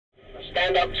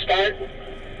Stand up, start.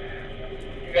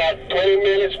 You got 20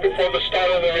 minutes before the start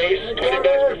of the race. 20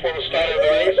 minutes before the start of the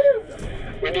race.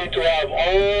 We need to have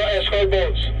all escort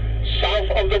boats south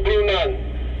of the Blue Nun.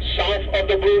 South of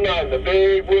the Blue Nun. The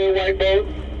big blue and white boat.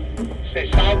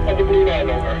 Stay south of the Blue Nun,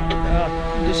 over.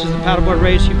 This is the paddleboard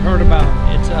race you've heard about.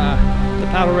 It's the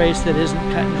paddle race that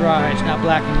isn't cut and dry. It's not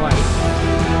black and white.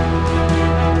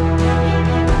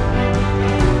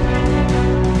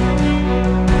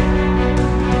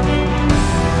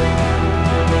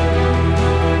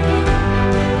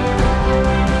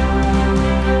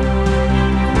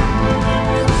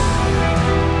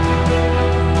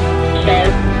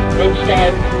 Good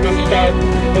start.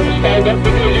 For the stand-up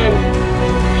division,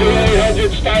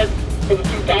 0800 start for the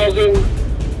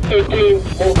 2013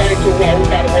 Molokai to Oahu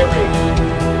Paddleboard race.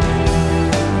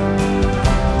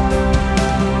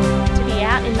 To be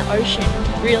out in the ocean,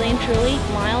 really and truly,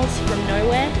 miles from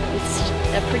nowhere, it's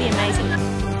pretty amazing.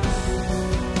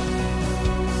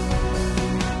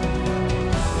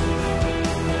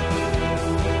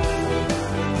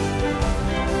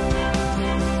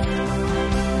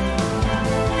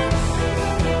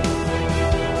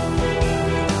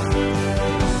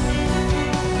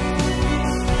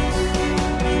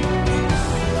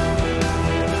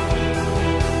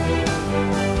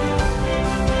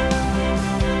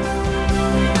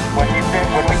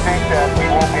 When we think that we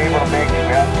won't be able to make it,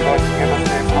 we have to go to give us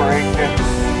the inspiration,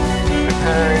 the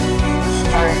courage, the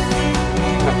strength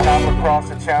to paddle across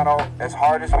the channel as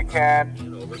hard as we can,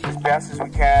 as best as we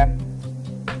can.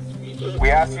 We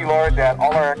ask you, Lord, that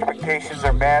all our expectations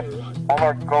are met, all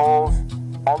our goals,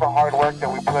 all the hard work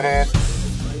that we put in,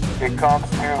 it comes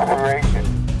to fruition.